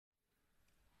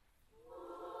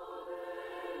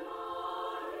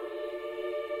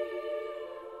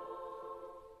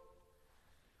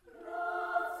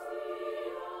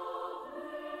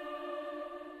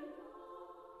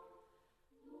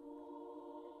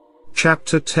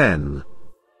Chapter 10.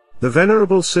 The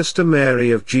Venerable Sister Mary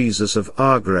of Jesus of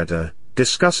Agreda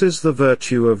discusses the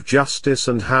virtue of justice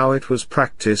and how it was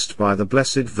practiced by the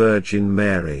Blessed Virgin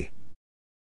Mary.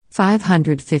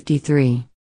 553.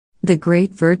 The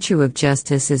great virtue of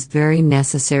justice is very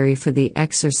necessary for the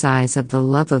exercise of the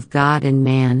love of God and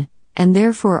man, and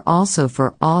therefore also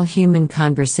for all human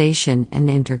conversation and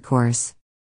intercourse.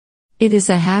 It is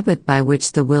a habit by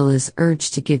which the will is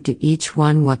urged to give to each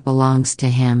one what belongs to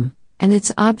him, and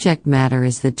its object matter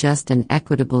is the just and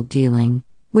equitable dealing,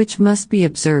 which must be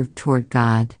observed toward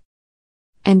God.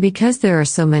 And because there are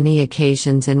so many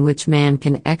occasions in which man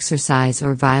can exercise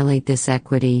or violate this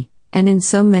equity, and in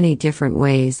so many different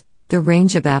ways, the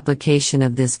range of application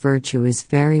of this virtue is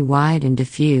very wide and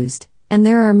diffused, and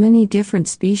there are many different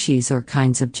species or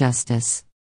kinds of justice.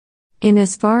 In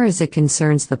as far as it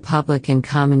concerns the public and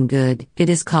common good, it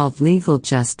is called legal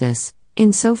justice.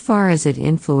 In so far as it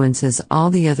influences all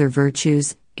the other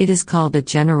virtues, it is called a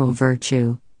general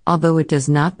virtue, although it does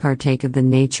not partake of the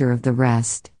nature of the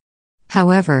rest.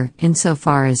 However, in so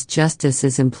far as justice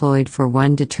is employed for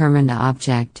one determined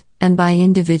object, and by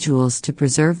individuals to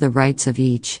preserve the rights of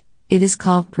each, it is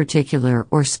called particular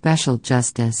or special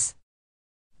justice.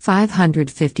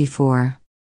 554.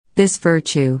 This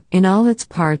virtue, in all its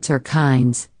parts or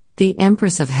kinds, the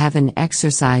Empress of Heaven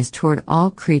exercised toward all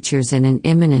creatures in an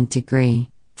eminent degree,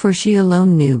 for she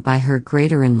alone knew by her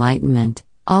greater enlightenment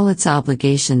all its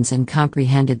obligations and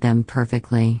comprehended them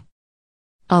perfectly.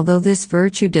 Although this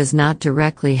virtue does not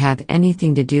directly have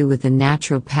anything to do with the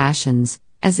natural passions,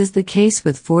 as is the case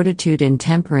with fortitude and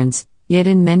temperance, yet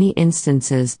in many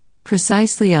instances,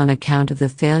 precisely on account of the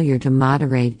failure to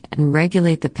moderate and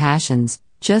regulate the passions,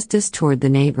 justice toward the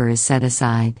neighbor is set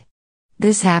aside.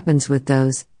 This happens with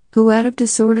those who out of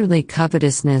disorderly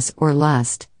covetousness or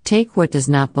lust, take what does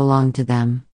not belong to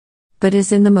them. But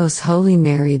as in the Most Holy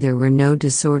Mary there were no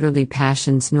disorderly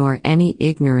passions nor any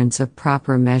ignorance of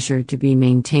proper measure to be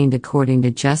maintained according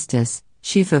to justice,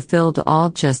 she fulfilled all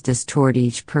justice toward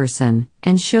each person,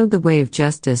 and showed the way of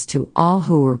justice to all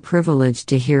who were privileged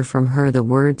to hear from her the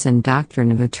words and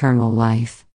doctrine of eternal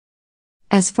life.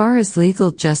 As far as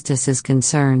legal justice is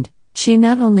concerned, she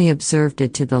not only observed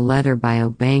it to the letter by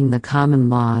obeying the common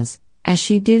laws, as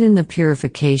she did in the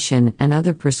purification and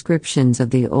other prescriptions of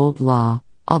the old law,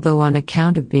 although on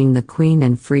account of being the queen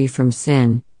and free from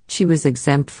sin, she was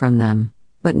exempt from them,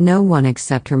 but no one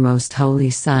except her most holy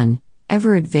Son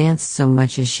ever advanced so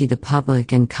much as she the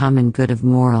public and common good of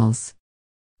morals.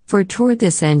 For toward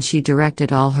this end she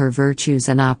directed all her virtues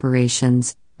and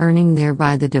operations, earning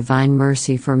thereby the divine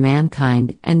mercy for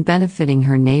mankind and benefiting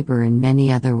her neighbor in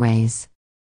many other ways.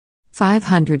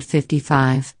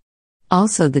 555.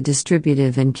 Also the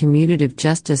distributive and commutative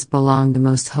justice belong to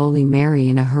Most Holy Mary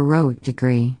in a heroic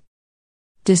degree.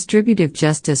 Distributive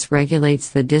justice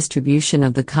regulates the distribution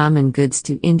of the common goods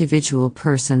to individual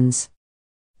persons.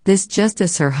 This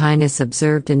justice Her Highness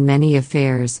observed in many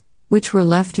affairs, which were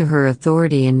left to her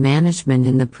authority and management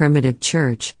in the primitive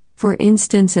Church, for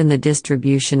instance in the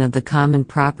distribution of the common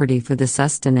property for the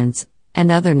sustenance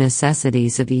and other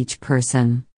necessities of each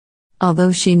person.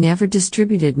 Although she never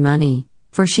distributed money,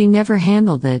 for she never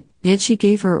handled it, yet she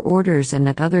gave her orders and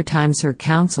at other times her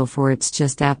counsel for its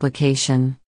just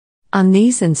application. On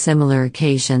these and similar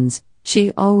occasions,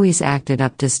 she always acted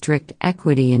up to strict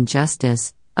equity and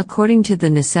justice, according to the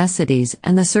necessities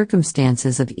and the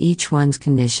circumstances of each one's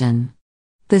condition.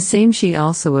 The same she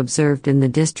also observed in the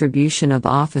distribution of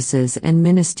offices and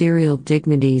ministerial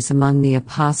dignities among the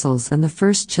apostles and the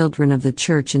first children of the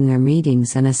Church in their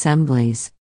meetings and assemblies.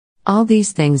 All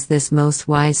these things this most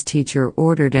wise teacher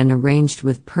ordered and arranged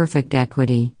with perfect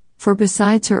equity, for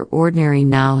besides her ordinary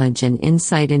knowledge and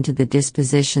insight into the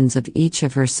dispositions of each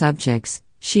of her subjects,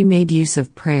 she made use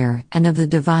of prayer and of the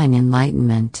divine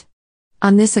enlightenment.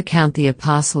 On this account the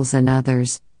apostles and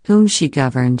others, whom she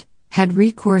governed, had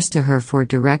recourse to her for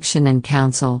direction and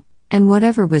counsel, and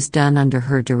whatever was done under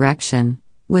her direction,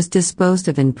 was disposed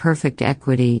of in perfect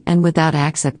equity and without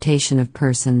acceptation of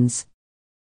persons.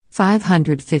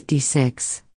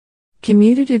 556.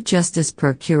 Commutative justice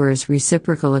procures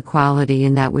reciprocal equality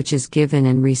in that which is given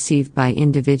and received by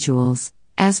individuals,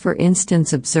 as for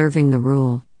instance observing the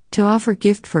rule, to offer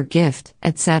gift for gift,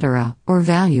 etc., or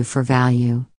value for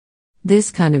value.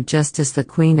 This kind of justice the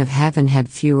Queen of Heaven had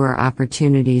fewer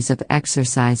opportunities of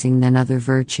exercising than other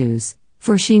virtues,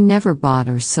 for she never bought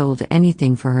or sold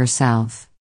anything for herself.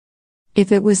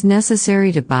 If it was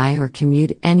necessary to buy or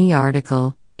commute any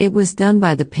article, it was done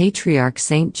by the Patriarch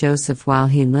Saint Joseph while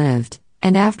he lived,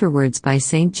 and afterwards by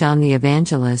Saint John the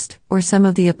Evangelist or some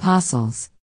of the apostles.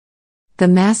 The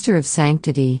Master of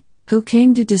Sanctity, who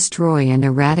came to destroy and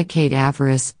eradicate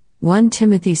avarice, 1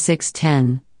 Timothy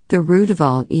 6:10, the root of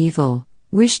all evil,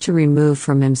 wished to remove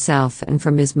from himself and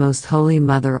from his most holy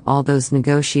mother all those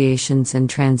negotiations and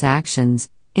transactions,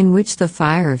 in which the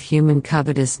fire of human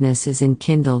covetousness is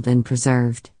enkindled and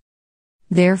preserved.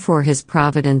 Therefore his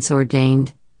providence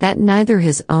ordained, that neither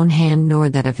his own hand nor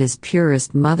that of his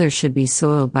purest mother should be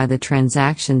soiled by the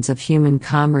transactions of human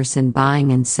commerce in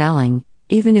buying and selling,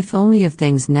 even if only of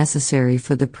things necessary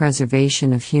for the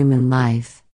preservation of human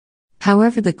life.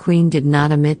 However, the Queen did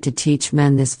not omit to teach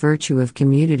men this virtue of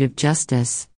commutative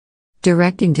justice,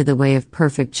 directing to the way of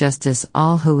perfect justice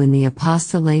all who in the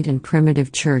apostolate and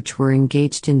primitive church were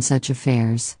engaged in such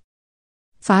affairs.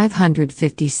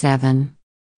 557.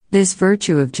 This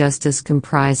virtue of justice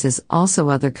comprises also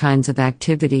other kinds of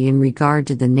activity in regard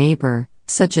to the neighbor,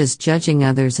 such as judging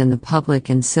others in the public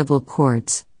and civil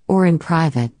courts, or in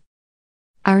private.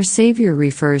 Our Savior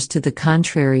refers to the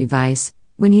contrary vice,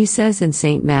 when he says in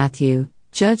St. Matthew,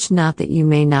 "Judge not that you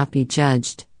may not be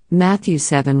judged," Matthew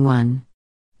 7:1.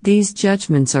 These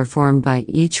judgments are formed by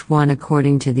each one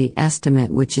according to the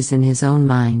estimate which is in his own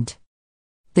mind.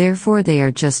 Therefore they are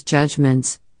just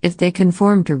judgments, if they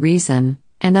conform to reason,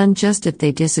 and unjust if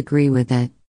they disagree with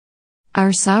it.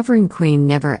 Our sovereign Queen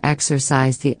never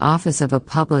exercised the office of a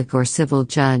public or civil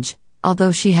judge,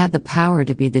 although she had the power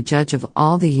to be the judge of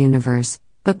all the universe,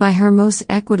 but by her most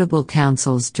equitable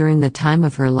counsels during the time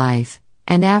of her life,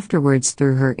 and afterwards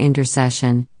through her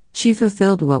intercession, she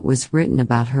fulfilled what was written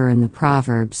about her in the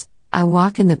Proverbs, "I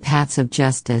walk in the paths of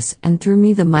justice, and through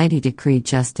me the mighty decree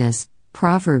justice,"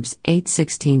 Proverbs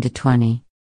 8:16-20.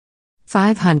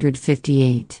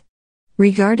 558.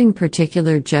 Regarding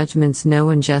particular judgments, no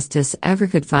injustice ever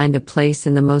could find a place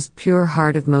in the most pure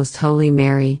heart of Most Holy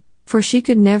Mary, for she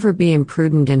could never be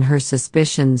imprudent in her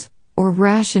suspicions, or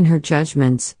rash in her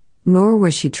judgments, nor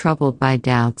was she troubled by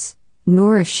doubts,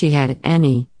 nor if she had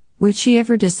any, would she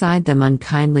ever decide them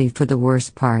unkindly for the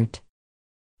worst part.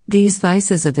 These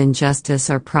vices of injustice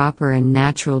are proper and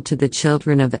natural to the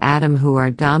children of Adam, who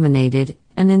are dominated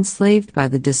and enslaved by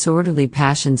the disorderly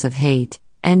passions of hate,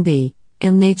 envy,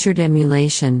 ill-natured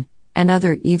emulation, and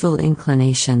other evil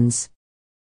inclinations.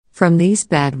 From these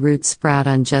bad roots sprout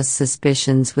unjust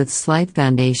suspicions with slight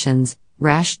foundations,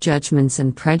 rash judgments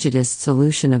and prejudiced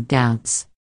solution of doubts.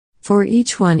 For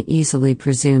each one easily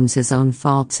presumes his own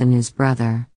faults in his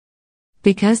brother.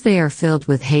 Because they are filled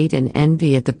with hate and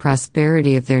envy at the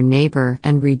prosperity of their neighbor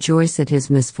and rejoice at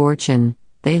his misfortune,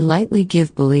 they lightly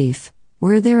give belief,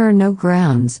 where there are no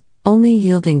grounds, only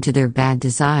yielding to their bad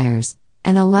desires,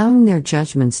 and allowing their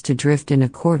judgments to drift in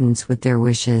accordance with their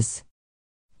wishes.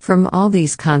 From all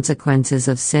these consequences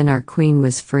of sin our Queen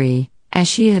was free, as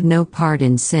she had no part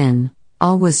in sin.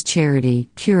 All was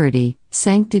charity, purity,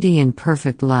 sanctity and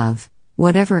perfect love,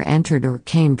 whatever entered or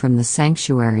came from the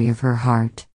sanctuary of her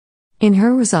heart. In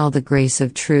her was all the grace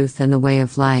of truth and the way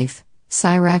of life,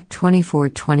 Sirach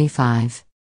 24:25.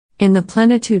 In the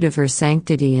plenitude of her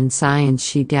sanctity and science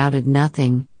she doubted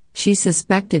nothing, she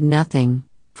suspected nothing,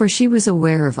 for she was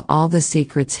aware of all the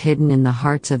secrets hidden in the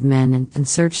hearts of men and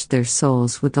searched their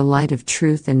souls with the light of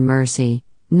truth and mercy,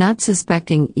 not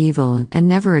suspecting evil and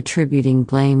never attributing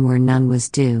blame where none was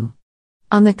due.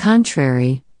 On the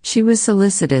contrary, she was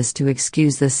solicitous to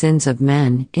excuse the sins of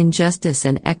men, in justice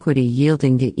and equity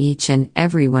yielding to each and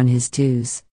every one his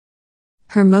dues.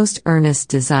 Her most earnest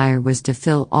desire was to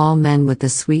fill all men with the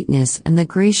sweetness and the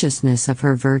graciousness of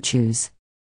her virtues.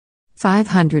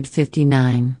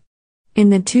 559. In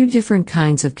the two different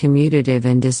kinds of commutative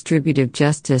and distributive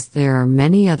justice there are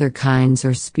many other kinds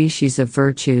or species of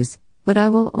virtues, but I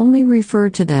will only refer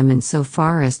to them in so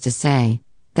far as to say,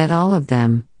 that all of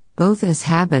them, both as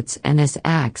habits and as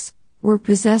acts, were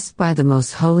possessed by the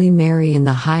Most Holy Mary in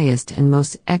the highest and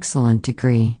most excellent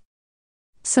degree.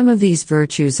 Some of these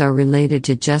virtues are related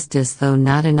to justice, though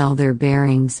not in all their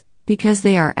bearings, because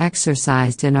they are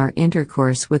exercised in our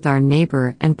intercourse with our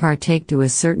neighbor and partake to a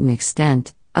certain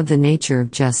extent of the nature of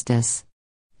justice.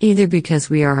 Either because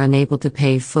we are unable to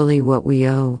pay fully what we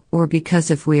owe, or because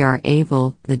if we are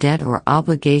able, the debt or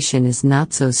obligation is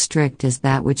not so strict as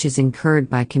that which is incurred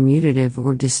by commutative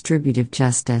or distributive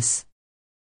justice.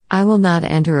 I will not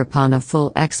enter upon a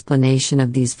full explanation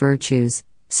of these virtues,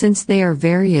 since they are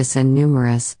various and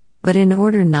numerous, but in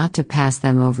order not to pass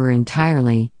them over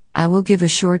entirely, I will give a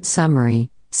short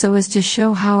summary, so as to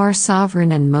show how our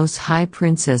sovereign and most high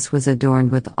princess was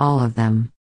adorned with all of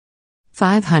them.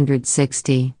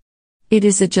 560. It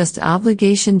is a just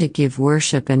obligation to give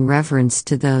worship and reverence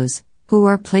to those who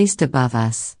are placed above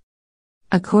us,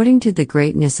 according to the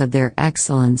greatness of their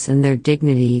excellence and their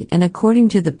dignity, and according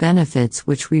to the benefits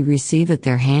which we receive at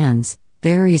their hands.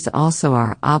 Varies also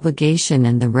our obligation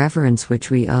and the reverence which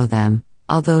we owe them,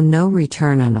 although no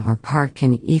return on our part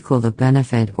can equal the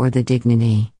benefit or the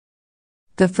dignity.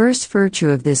 The first virtue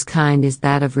of this kind is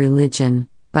that of religion,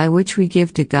 by which we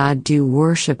give to God due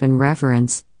worship and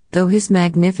reverence, though His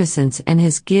magnificence and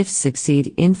His gifts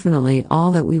exceed infinitely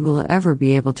all that we will ever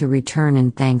be able to return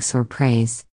in thanks or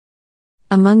praise.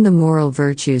 Among the moral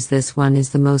virtues, this one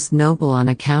is the most noble on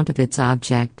account of its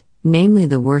object, namely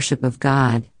the worship of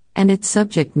God, and its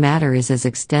subject matter is as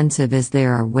extensive as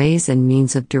there are ways and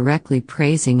means of directly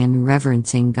praising and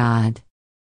reverencing God.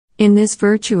 In this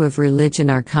virtue of religion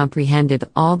are comprehended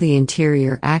all the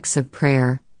interior acts of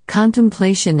prayer,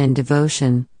 contemplation and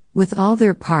devotion, with all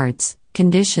their parts,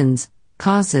 conditions,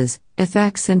 causes,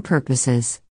 effects and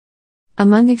purposes.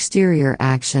 Among exterior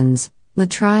actions,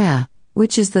 latria,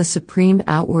 which is the supreme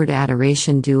outward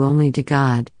adoration due only to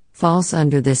God, falls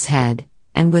under this head,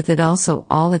 and with it also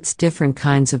all its different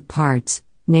kinds of parts,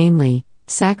 namely,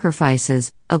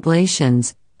 sacrifices,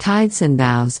 oblations, tithes and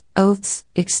vows, oaths,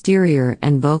 exterior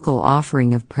and vocal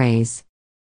offering of praise.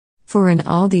 For in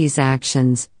all these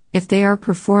actions, if they are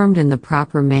performed in the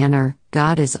proper manner,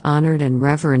 God is honored and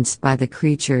reverenced by the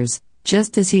creatures,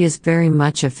 just as He is very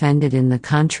much offended in the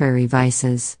contrary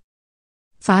vices.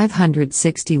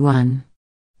 561.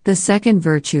 The second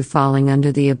virtue falling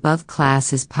under the above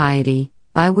class is piety,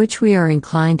 by which we are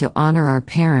inclined to honor our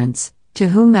parents, to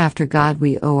whom after God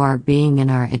we owe our being and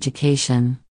our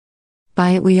education.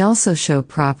 By it we also show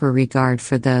proper regard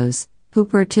for those who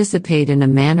participate in a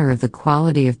manner of the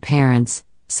quality of parents,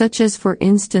 such as for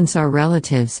instance our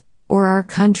relatives, or our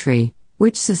country,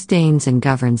 which sustains and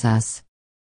governs us.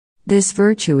 This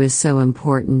virtue is so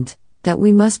important, that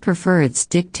we must prefer its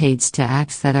dictates to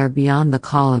acts that are beyond the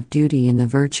call of duty in the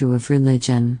virtue of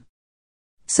religion.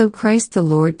 So Christ the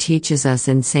Lord teaches us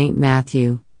in St.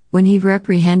 Matthew, when He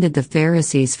reprehended the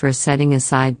Pharisees for setting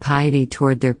aside piety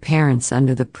toward their parents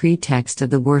under the pretext of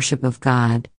the worship of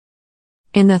God.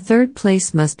 In the third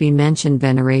place must be mentioned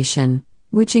veneration,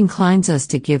 which inclines us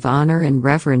to give honor and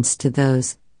reverence to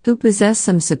those who possess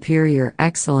some superior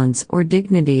excellence or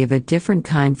dignity of a different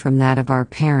kind from that of our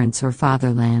parents or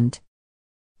fatherland.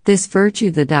 This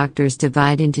virtue the doctors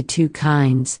divide into two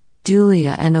kinds,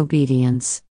 dulia and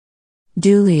obedience.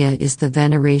 Dulia is the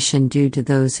veneration due to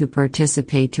those who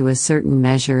participate to a certain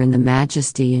measure in the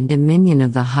majesty and dominion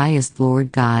of the highest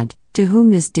Lord God, to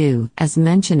whom is due, as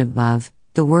mentioned above,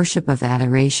 the worship of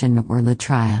adoration or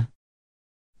latria.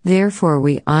 Therefore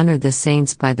we honor the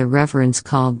saints by the reverence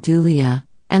called dulia,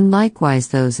 and likewise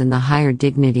those in the higher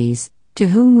dignities, to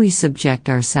whom we subject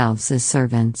ourselves as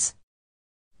servants.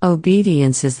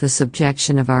 Obedience is the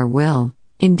subjection of our will,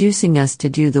 inducing us to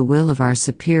do the will of our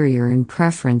superior in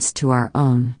preference to our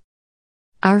own.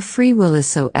 Our free will is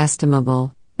so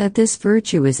estimable, that this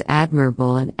virtue is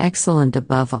admirable and excellent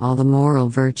above all the moral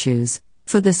virtues,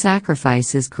 for the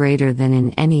sacrifice is greater than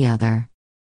in any other.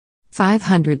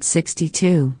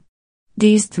 562.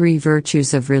 These three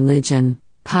virtues of religion,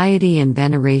 piety and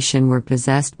veneration were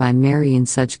possessed by Mary in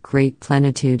such great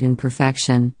plenitude and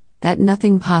perfection, that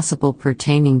nothing possible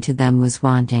pertaining to them was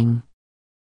wanting.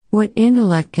 What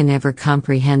intellect can ever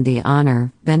comprehend the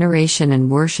honor, veneration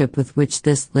and worship with which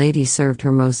this lady served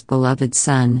her most beloved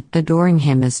Son, adoring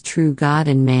Him as true God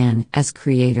and man, as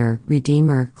Creator,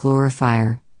 Redeemer,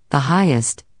 Glorifier, the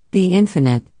highest, the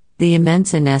infinite, the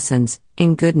immense in essence,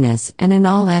 in goodness and in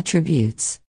all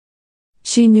attributes?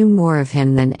 She knew more of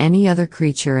Him than any other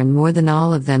creature and more than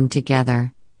all of them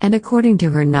together, and according to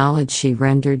her knowledge she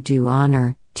rendered due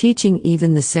honor, teaching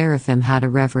even the seraphim how to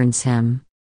reverence Him.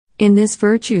 In this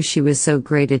virtue she was so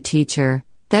great a teacher,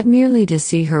 that merely to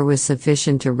see her was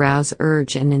sufficient to rouse,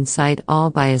 urge and incite all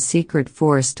by a secret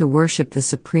force to worship the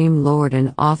Supreme Lord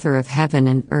and Author of heaven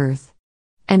and earth.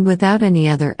 And without any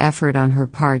other effort on her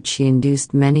part she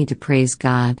induced many to praise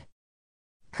God.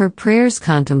 Her prayers,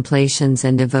 contemplations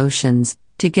and devotions,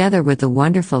 together with the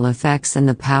wonderful effects and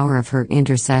the power of her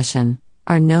intercession,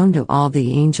 are known to all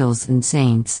the angels and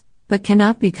saints, but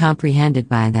cannot be comprehended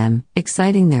by them,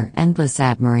 exciting their endless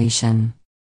admiration.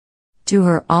 To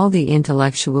her all the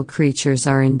intellectual creatures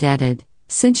are indebted,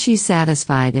 since she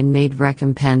satisfied and made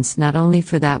recompense not only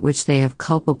for that which they have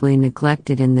culpably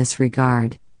neglected in this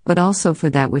regard, but also for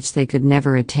that which they could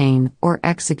never attain, or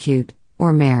execute,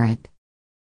 or merit.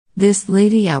 This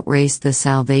lady outraced the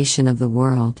salvation of the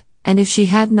world, and if she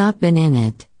had not been in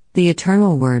it, the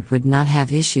eternal Word would not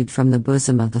have issued from the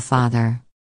bosom of the Father.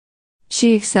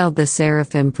 She excelled the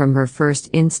seraphim from her first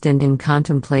instant in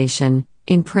contemplation,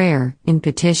 in prayer, in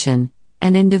petition,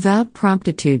 and in devout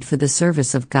promptitude for the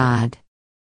service of God.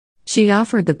 She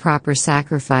offered the proper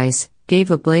sacrifice, gave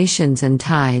oblations and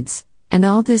tithes, and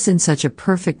all this in such a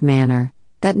perfect manner,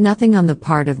 that nothing on the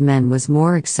part of men was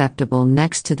more acceptable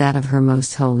next to that of her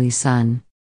most holy Son.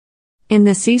 In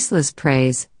the ceaseless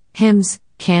praise, hymns,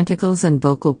 canticles and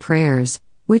vocal prayers,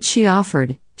 which she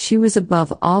offered, she was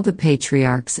above all the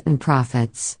patriarchs and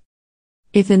prophets.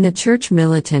 If in the church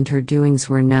militant her doings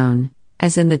were known,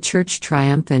 as in the church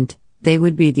triumphant, they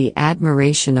would be the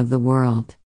admiration of the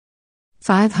world.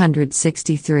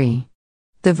 563.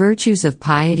 The virtues of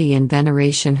piety and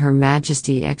veneration Her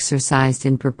Majesty exercised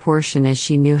in proportion as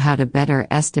she knew how to better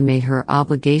estimate her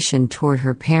obligation toward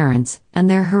her parents and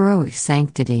their heroic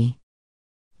sanctity.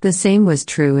 The same was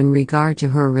true in regard to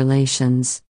her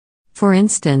relations. For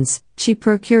instance, she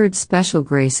procured special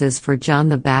graces for John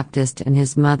the Baptist and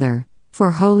his mother,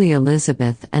 for Holy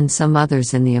Elizabeth and some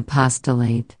others in the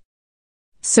apostolate.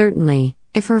 Certainly,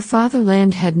 if her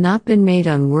fatherland had not been made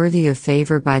unworthy of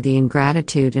favor by the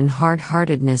ingratitude and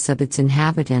hard-heartedness of its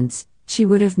inhabitants, she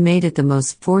would have made it the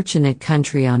most fortunate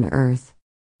country on earth.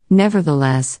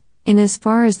 Nevertheless, in as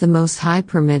far as the Most High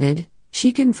permitted,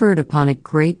 she conferred upon it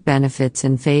great benefits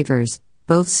and favors,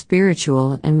 both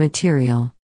spiritual and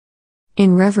material.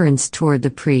 In reverence toward the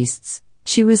priests,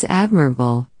 she was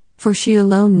admirable, for she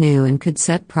alone knew and could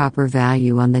set proper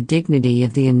value on the dignity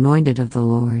of the anointed of the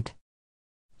Lord.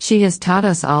 She has taught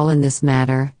us all in this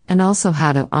matter, and also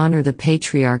how to honor the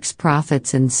patriarchs,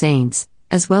 prophets, and saints,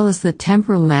 as well as the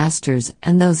temporal masters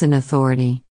and those in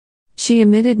authority. She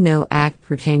omitted no act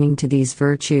pertaining to these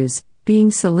virtues,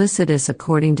 being solicitous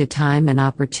according to time and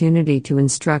opportunity to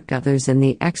instruct others in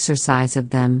the exercise of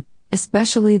them,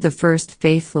 especially the first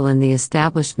faithful in the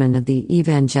establishment of the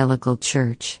evangelical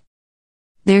church.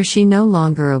 There she no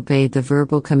longer obeyed the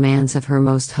verbal commands of her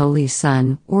most holy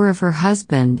Son or of her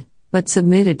husband, but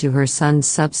submitted to her Son's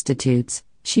substitutes.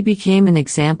 She became an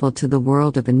example to the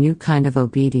world of a new kind of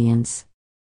obedience.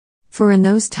 For in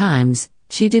those times,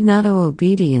 she did not owe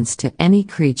obedience to any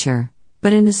creature,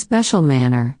 but in a special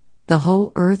manner, the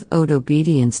whole earth owed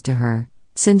obedience to her,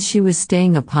 since she was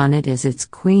staying upon it as its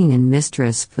queen and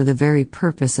mistress for the very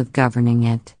purpose of governing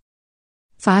it.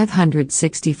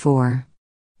 564.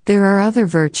 There are other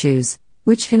virtues,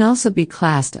 which can also be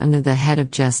classed under the head of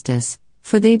justice,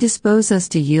 for they dispose us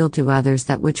to yield to others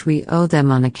that which we owe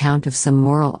them on account of some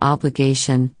moral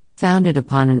obligation, founded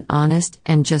upon an honest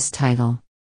and just title.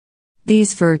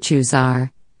 These virtues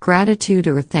are gratitude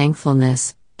or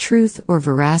thankfulness, truth or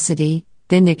veracity,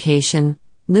 vindication,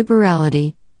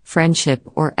 liberality, friendship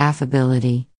or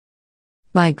affability.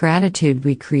 By gratitude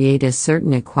we create a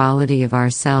certain equality of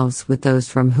ourselves with those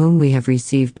from whom we have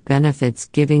received benefits,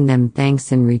 giving them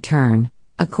thanks in return,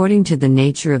 according to the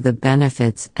nature of the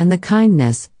benefits and the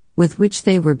kindness with which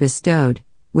they were bestowed,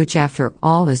 which after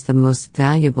all is the most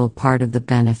valuable part of the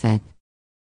benefit.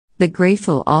 The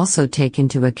grateful also take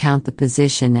into account the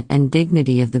position and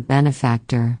dignity of the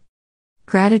benefactor.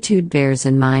 Gratitude bears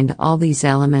in mind all these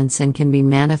elements and can be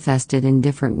manifested in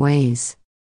different ways.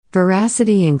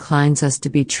 Veracity inclines us to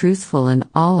be truthful in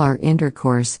all our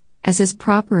intercourse, as is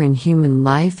proper in human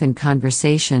life and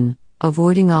conversation,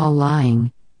 avoiding all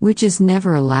lying, which is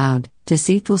never allowed,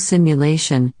 deceitful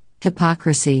simulation,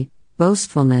 hypocrisy,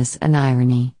 boastfulness and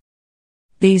irony.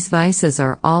 These vices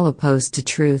are all opposed to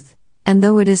truth, and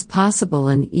though it is possible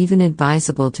and even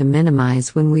advisable to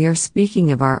minimize when we are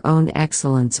speaking of our own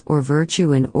excellence or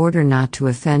virtue in order not to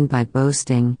offend by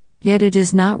boasting, yet it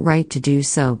is not right to do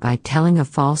so by telling a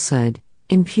falsehood,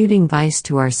 imputing vice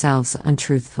to ourselves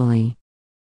untruthfully.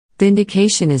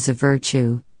 Vindication is a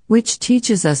virtue, which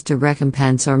teaches us to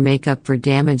recompense or make up for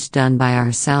damage done by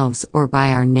ourselves or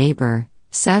by our neighbor,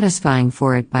 satisfying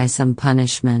for it by some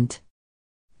punishment.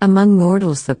 Among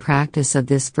mortals the practice of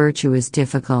this virtue is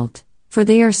difficult, for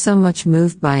they are so much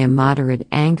moved by immoderate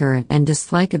anger and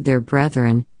dislike of their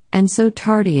brethren, and so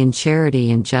tardy in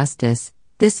charity and justice.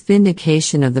 This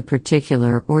vindication of the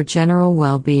particular or general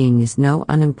well-being is no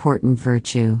unimportant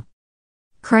virtue.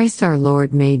 Christ our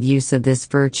Lord made use of this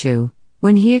virtue,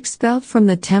 when he expelled from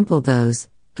the temple those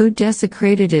who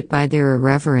desecrated it by their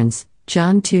irreverence.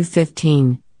 John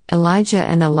 2:15. Elijah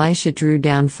and Elisha drew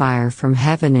down fire from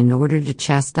heaven in order to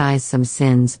chastise some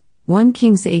sins. 1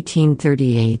 Kings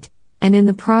 18:38. And in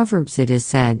the Proverbs it is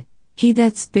said, "He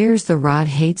that spares the rod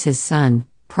hates his son."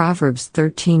 Proverbs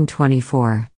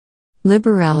 13:24.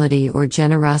 Liberality or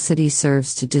generosity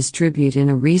serves to distribute in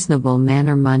a reasonable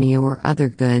manner money or other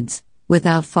goods,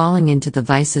 without falling into the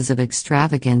vices of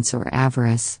extravagance or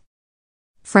avarice.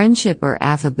 Friendship or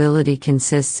affability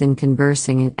consists in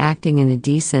conversing and acting in a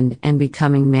decent and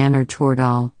becoming manner toward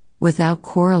all, without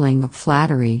quarreling or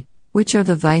flattery, which are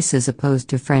the vices opposed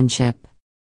to friendship.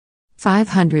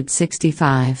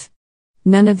 565.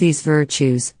 None of these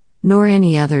virtues, nor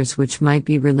any others which might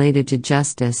be related to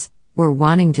justice, were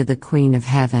wanting to the Queen of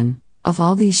Heaven. Of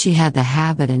all these she had the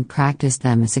habit and practiced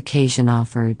them as occasion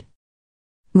offered.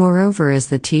 Moreover, as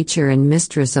the teacher and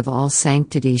mistress of all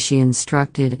sanctity, she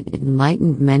instructed and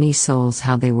enlightened many souls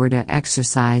how they were to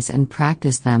exercise and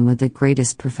practice them with the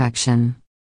greatest perfection.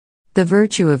 The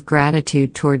virtue of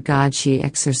gratitude toward God she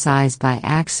exercised by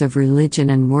acts of religion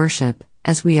and worship,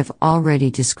 as we have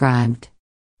already described.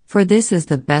 For this is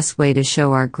the best way to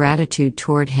show our gratitude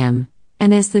toward Him,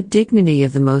 and as the dignity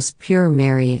of the most pure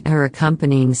Mary and her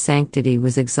accompanying sanctity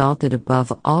was exalted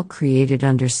above all created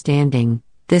understanding,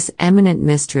 this eminent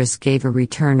mistress gave a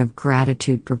return of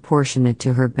gratitude proportionate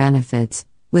to her benefits,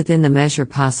 within the measure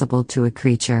possible to a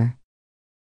creature.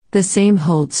 The same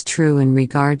holds true in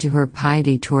regard to her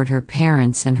piety toward her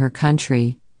parents and her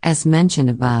country, as mentioned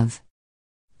above.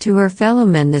 To her fellow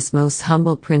men this most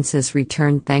humble princess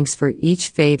returned thanks for each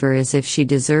favor as if she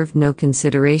deserved no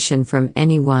consideration from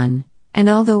anyone, and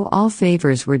although all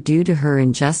favors were due to her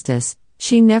in justice,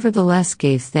 she nevertheless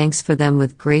gave thanks for them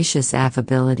with gracious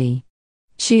affability.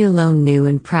 She alone knew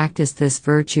and practiced this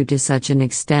virtue to such an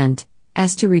extent,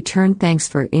 as to return thanks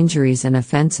for injuries and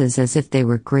offenses as if they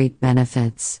were great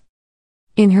benefits.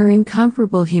 In her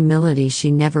incomparable humility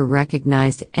she never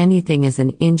recognized anything as an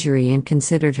injury and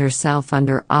considered herself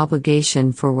under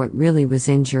obligation for what really was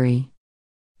injury.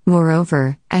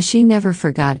 Moreover, as she never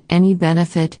forgot any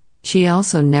benefit, she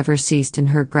also never ceased in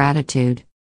her gratitude.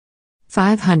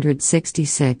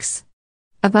 566.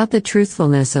 About the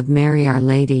truthfulness of Mary Our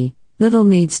Lady, little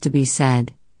needs to be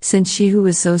said, since she who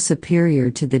was so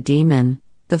superior to the demon,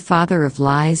 the father of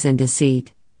lies and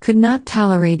deceit, could not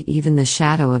tolerate even the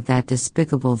shadow of that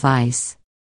despicable vice.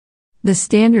 The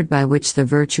standard by which the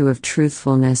virtue of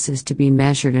truthfulness is to be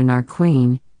measured in our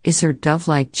Queen, is her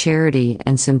dove-like charity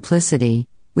and simplicity,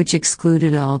 which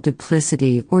excluded all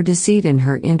duplicity or deceit in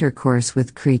her intercourse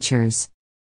with creatures.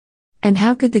 And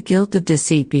how could the guilt of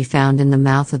deceit be found in the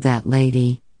mouth of that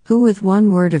lady, who with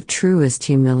one word of truest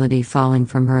humility falling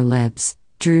from her lips,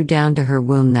 drew down to her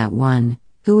womb that one,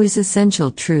 who is essential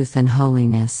truth and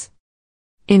holiness?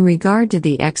 In regard to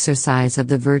the exercise of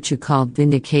the virtue called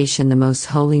vindication, the Most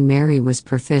Holy Mary was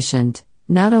proficient,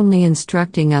 not only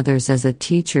instructing others as a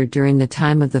teacher during the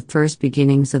time of the first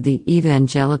beginnings of the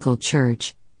evangelical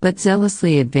church, but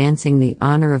zealously advancing the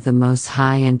honor of the Most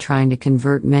High and trying to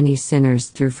convert many sinners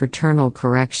through fraternal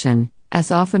correction,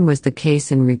 as often was the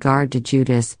case in regard to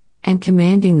Judas, and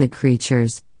commanding the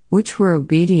creatures, which were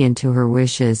obedient to her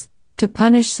wishes, to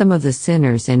punish some of the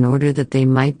sinners in order that they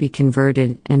might be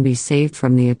converted and be saved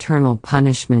from the eternal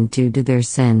punishment due to their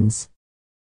sins.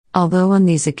 Although on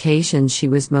these occasions she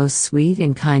was most sweet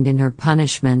and kind in her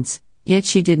punishments, yet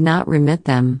she did not remit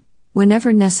them,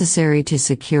 whenever necessary to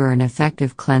secure an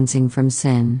effective cleansing from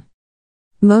sin.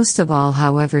 Most of all,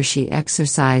 however, she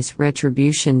exercised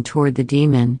retribution toward the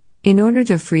demon, in order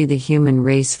to free the human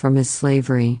race from his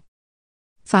slavery.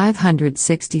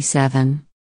 567.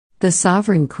 The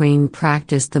Sovereign Queen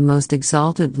practiced the most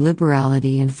exalted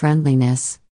liberality and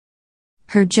friendliness.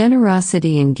 Her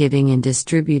generosity in giving and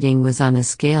distributing was on a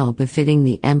scale befitting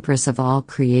the Empress of all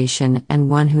creation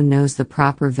and one who knows the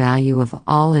proper value of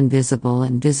all invisible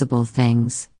and visible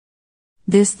things.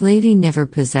 This lady never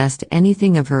possessed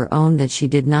anything of her own that she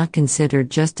did not consider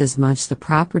just as much the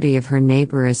property of her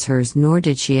neighbor as hers, nor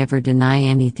did she ever deny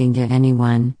anything to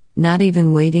anyone, not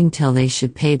even waiting till they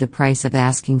should pay the price of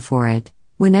asking for it,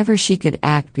 whenever she could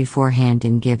act beforehand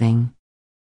in giving.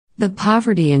 The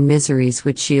poverty and miseries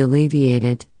which she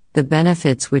alleviated, the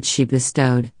benefits which she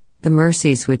bestowed, the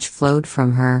mercies which flowed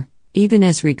from her, even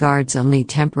as regards only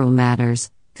temporal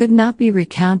matters, could not be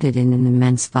recounted in an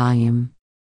immense volume.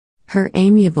 Her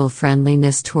amiable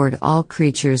friendliness toward all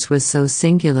creatures was so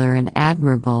singular and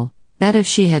admirable, that if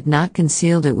she had not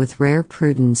concealed it with rare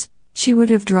prudence, she would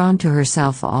have drawn to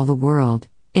herself all the world,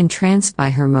 entranced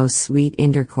by her most sweet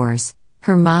intercourse,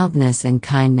 her mildness and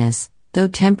kindness, though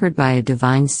tempered by a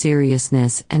divine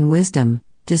seriousness and wisdom,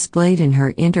 displayed in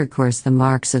her intercourse the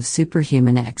marks of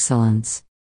superhuman excellence.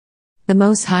 The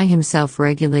Most High Himself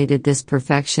regulated this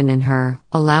perfection in her,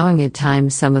 allowing at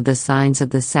times some of the signs of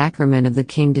the sacrament of the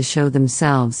King to show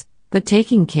themselves, but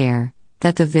taking care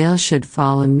that the veil should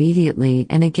fall immediately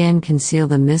and again conceal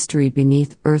the mystery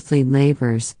beneath earthly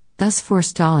labors, thus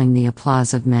forestalling the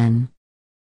applause of men.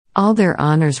 All their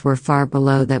honors were far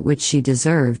below that which she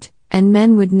deserved, and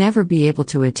men would never be able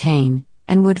to attain,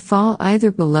 and would fall either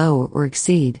below or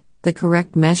exceed, the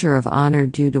correct measure of honor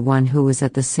due to one who was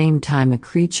at the same time a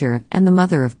creature and the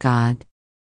Mother of God.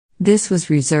 This was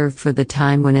reserved for the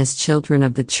time when, as children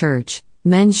of the Church,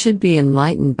 men should be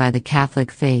enlightened by the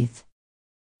Catholic faith.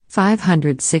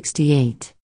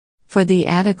 568. For the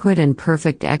adequate and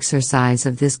perfect exercise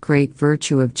of this great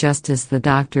virtue of justice, the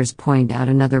doctors point out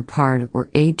another part or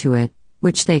aid to it,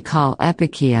 which they call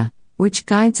epikeia, which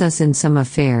guides us in some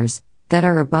affairs that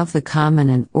are above the common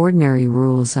and ordinary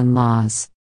rules and laws.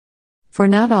 For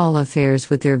not all affairs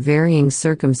with their varying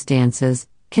circumstances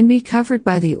can be covered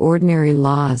by the ordinary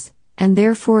laws, and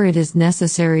therefore it is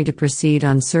necessary to proceed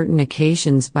on certain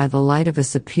occasions by the light of a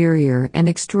superior and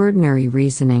extraordinary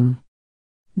reasoning.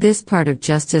 This part of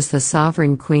justice the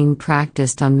sovereign queen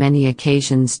practiced on many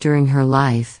occasions during her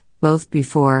life, both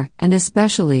before and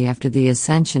especially after the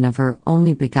ascension of her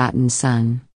only begotten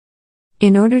Son.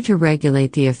 In order to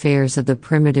regulate the affairs of the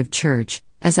primitive church,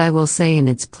 as I will say in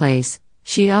its place,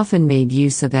 she often made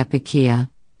use of epikeia,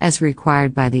 as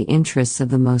required by the interests of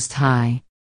the Most High.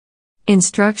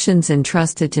 Instructions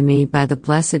entrusted to me by the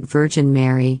Blessed Virgin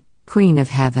Mary, Queen of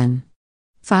Heaven.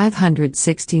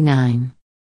 569.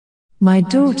 My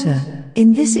daughter,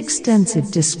 in this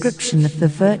extensive description of the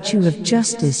virtue of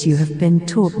justice you have been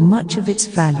taught much of its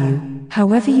value,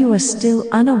 however you are still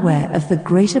unaware of the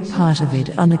greater part of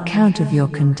it on account of your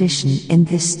condition in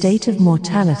this state of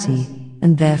mortality,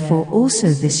 and therefore also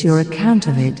this your account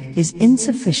of it is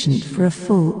insufficient for a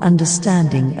full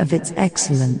understanding of its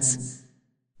excellence.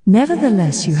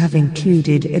 Nevertheless, you have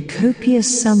included a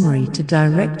copious summary to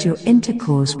direct your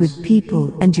intercourse with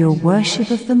people and your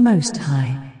worship of the Most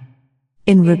High.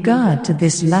 In regard to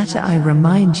this latter, I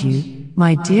remind you,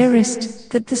 my dearest,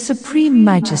 that the supreme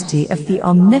majesty of the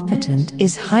Omnipotent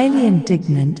is highly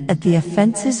indignant at the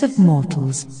offenses of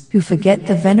mortals, who forget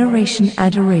the veneration,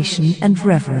 adoration, and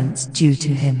reverence due to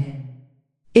him.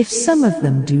 If some of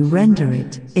them do render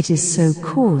it, it is so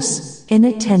coarse,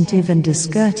 inattentive, and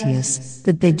discourteous,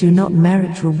 that they do not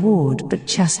merit reward but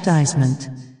chastisement.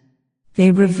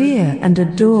 They revere and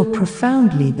adore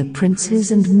profoundly the princes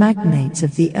and magnates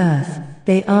of the earth.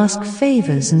 They ask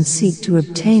favors and seek to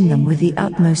obtain them with the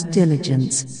utmost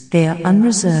diligence. They are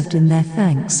unreserved in their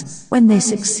thanks when they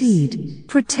succeed,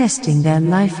 protesting their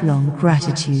lifelong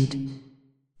gratitude.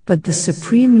 But the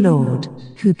Supreme Lord,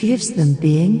 who gives them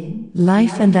being,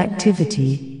 life and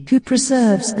activity, who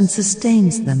preserves and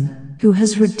sustains them, who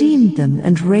has redeemed them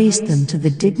and raised them to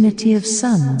the dignity of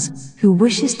sons, who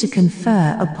wishes to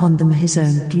confer upon them his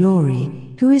own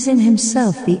glory, who is in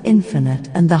himself the infinite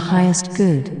and the highest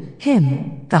good,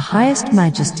 him, the highest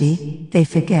majesty, they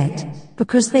forget,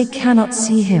 because they cannot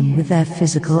see him with their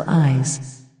physical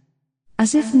eyes.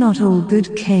 As if not all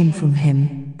good came from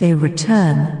him, they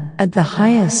return, at the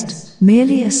highest,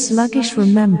 merely a sluggish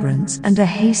remembrance and a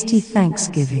hasty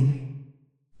thanksgiving.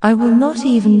 I will not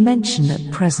even mention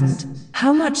at present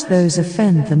how much those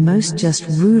offend the most just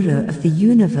ruler of the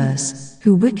universe,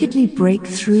 who wickedly break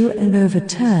through and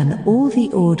overturn all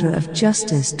the order of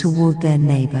justice toward their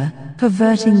neighbor,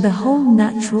 perverting the whole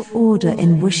natural order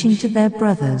in wishing to their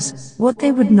brothers what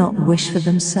they would not wish for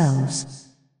themselves.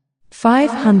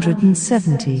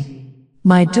 570.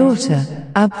 My daughter,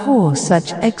 abhor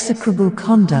such execrable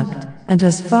conduct, and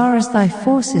as far as thy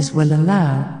forces will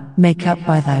allow, make up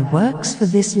by thy works for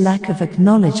this lack of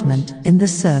acknowledgement in the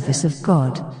service of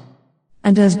God.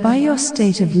 And as by your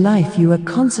state of life you are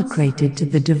consecrated to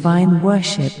the divine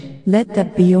worship, let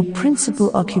that be your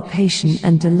principal occupation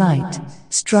and delight,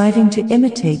 striving to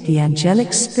imitate the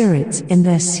angelic spirits in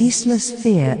their ceaseless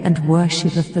fear and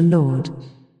worship of the Lord.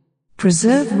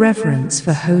 Preserve reverence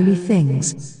for holy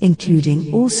things,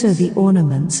 including also the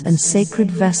ornaments and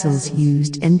sacred vessels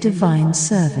used in divine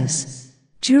service.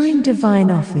 During divine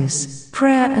office,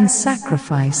 prayer and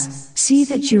sacrifice, see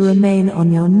that you remain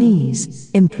on your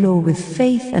knees, implore with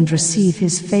faith and receive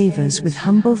his favors with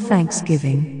humble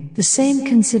thanksgiving. The same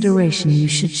consideration you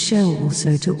should show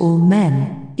also to all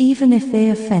men, even if they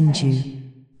offend you.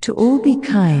 To all be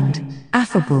kind,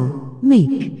 affable,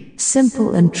 meek,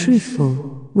 simple and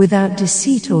truthful, without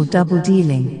deceit or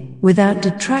double-dealing, without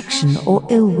detraction or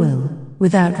ill will,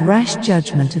 without rash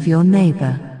judgment of your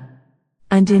neighbor.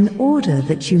 And in order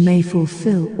that you may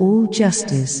fulfill all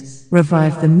justice,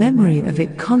 revive the memory of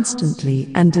it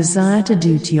constantly and desire to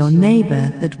do to your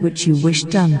neighbor that which you wish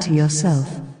done to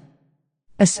yourself.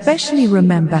 Especially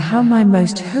remember how my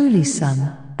most holy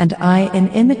Son, and I in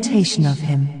imitation of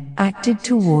him, acted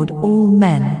toward all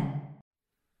men.